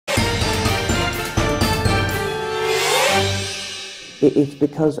It's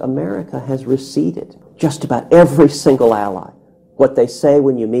because America has receded. Just about every single ally, what they say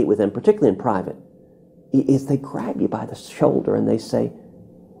when you meet with them, particularly in private, is they grab you by the shoulder and they say,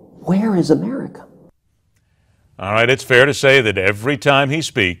 "Where is America?" All right, it's fair to say that every time he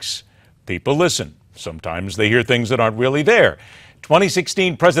speaks, people listen. Sometimes they hear things that aren't really there.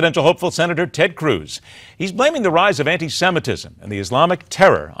 2016 presidential hopeful Senator Ted Cruz. He's blaming the rise of anti-Semitism and the Islamic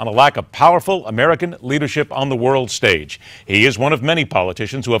terror on a lack of powerful American leadership on the world stage. He is one of many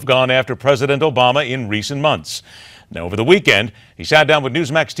politicians who have gone after President Obama in recent months. Now, over the weekend, he sat down with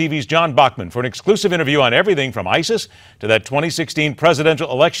Newsmax TV's John Bachman for an exclusive interview on everything from ISIS to that 2016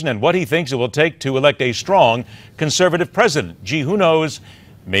 presidential election and what he thinks it will take to elect a strong conservative president. Gee, who knows?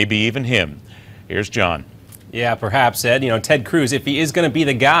 Maybe even him. Here's John. Yeah, perhaps, Ed. You know, Ted Cruz, if he is going to be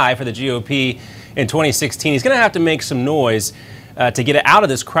the guy for the GOP in 2016, he's going to have to make some noise to get out of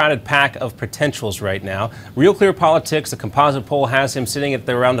this crowded pack of potentials right now. Real Clear Politics, the composite poll has him sitting at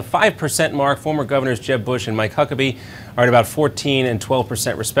around the 5% mark. Former governors Jeb Bush and Mike Huckabee are at about 14% and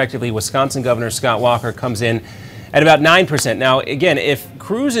 12% respectively. Wisconsin Governor Scott Walker comes in at about 9%. Now, again, if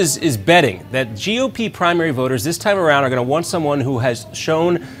Cruz is betting that GOP primary voters this time around are going to want someone who has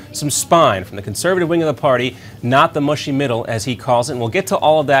shown some spine from the conservative wing of the party, not the mushy middle, as he calls it. And we'll get to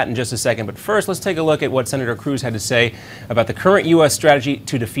all of that in just a second. But first, let's take a look at what Senator Cruz had to say about the current U.S. strategy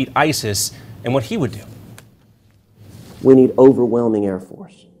to defeat ISIS and what he would do. We need overwhelming Air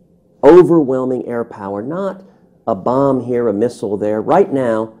Force, overwhelming air power, not a bomb here, a missile there. Right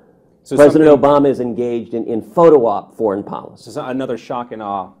now, President Obama is engaged in photo op foreign policy. This is another shock and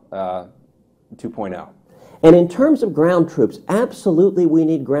awe 2.0. And in terms of ground troops, absolutely we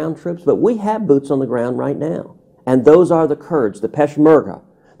need ground troops, but we have boots on the ground right now. And those are the Kurds, the Peshmerga.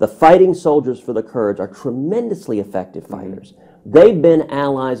 The fighting soldiers for the Kurds are tremendously effective fighters. They've been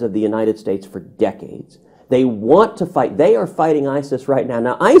allies of the United States for decades. They want to fight. They are fighting ISIS right now.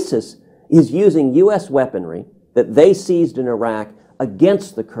 Now, ISIS is using U.S. weaponry that they seized in Iraq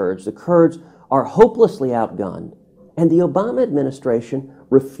against the Kurds. The Kurds are hopelessly outgunned, and the Obama administration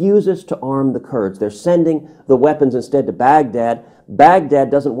refuses to arm the Kurds. They're sending the weapons instead to Baghdad. Baghdad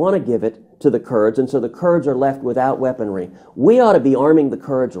doesn't want to give it to the Kurds, and so the Kurds are left without weaponry. We ought to be arming the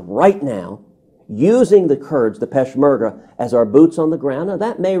Kurds right now, using the Kurds, the Peshmerga, as our boots on the ground. Now,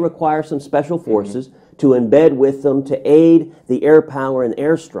 that may require some special forces to embed with them to aid the air power and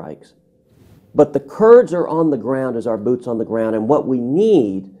airstrikes. But the Kurds are on the ground as our boots on the ground, and what we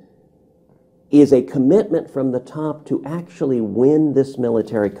need is a commitment from the top to actually win this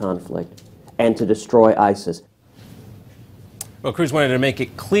military conflict and to destroy ISIS. Well, Cruz wanted to make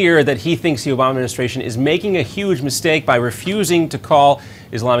it clear that he thinks the Obama administration is making a huge mistake by refusing to call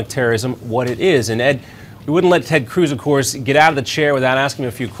Islamic terrorism what it is. And Ed, we wouldn't let Ted Cruz, of course, get out of the chair without asking him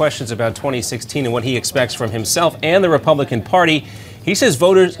a few questions about 2016 and what he expects from himself and the Republican Party. He says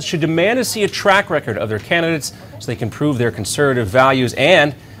voters should demand to see a track record of their candidates so they can prove their conservative values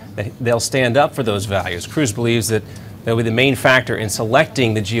and that they'll stand up for those values. Cruz believes that they'll be the main factor in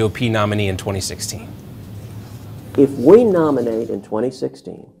selecting the GOP nominee in 2016. If we nominate in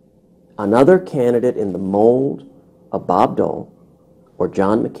 2016 another candidate in the mold of Bob Dole or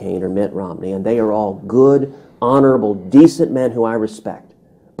John McCain or Mitt Romney, and they are all good, honorable, decent men who I respect,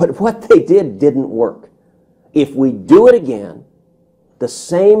 but what they did didn't work. If we do it again, the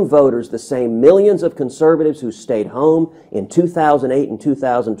same voters, the same millions of conservatives who stayed home in 2008 and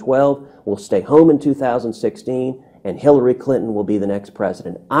 2012 will stay home in 2016, and Hillary Clinton will be the next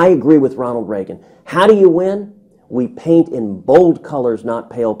president. I agree with Ronald Reagan. How do you win? We paint in bold colors, not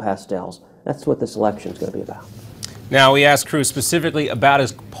pale pastels. That's what this election is going to be about. Now, we asked Cruz specifically about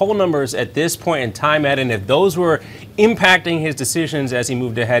his poll numbers at this point in time, Ed, and if those were impacting his decisions as he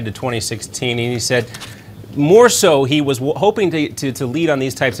moved ahead to 2016. And he said more so he was hoping to lead on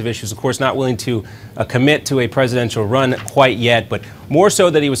these types of issues, of course not willing to commit to a presidential run quite yet, but more so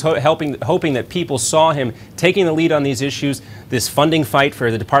that he was hoping that people saw him taking the lead on these issues, this funding fight for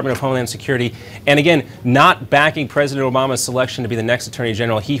the Department of Homeland Security, and again, not backing President Obama's selection to be the next Attorney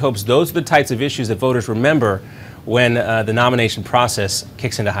General. He hopes those are the types of issues that voters remember when the nomination process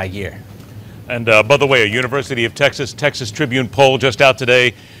kicks into high gear. And by the way, a University of Texas Tribune poll just out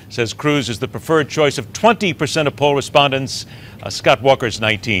today says Cruz is the preferred choice of 20% of poll respondents. Scott Walker's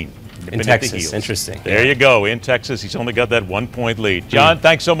 19. In Texas, interesting. There you go. In Texas, he's only got that 1-point lead. John,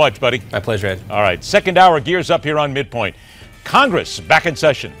 thanks so much, buddy. My pleasure, Ed. All right, second hour gears up here on MidPoint. Congress back in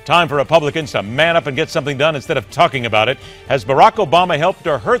session. Time for Republicans to man up and get something done instead of talking about it. Has Barack Obama helped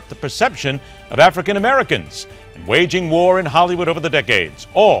or hurt the perception of African Americans? And waging war in Hollywood over the decades.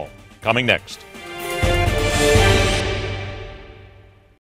 All coming next.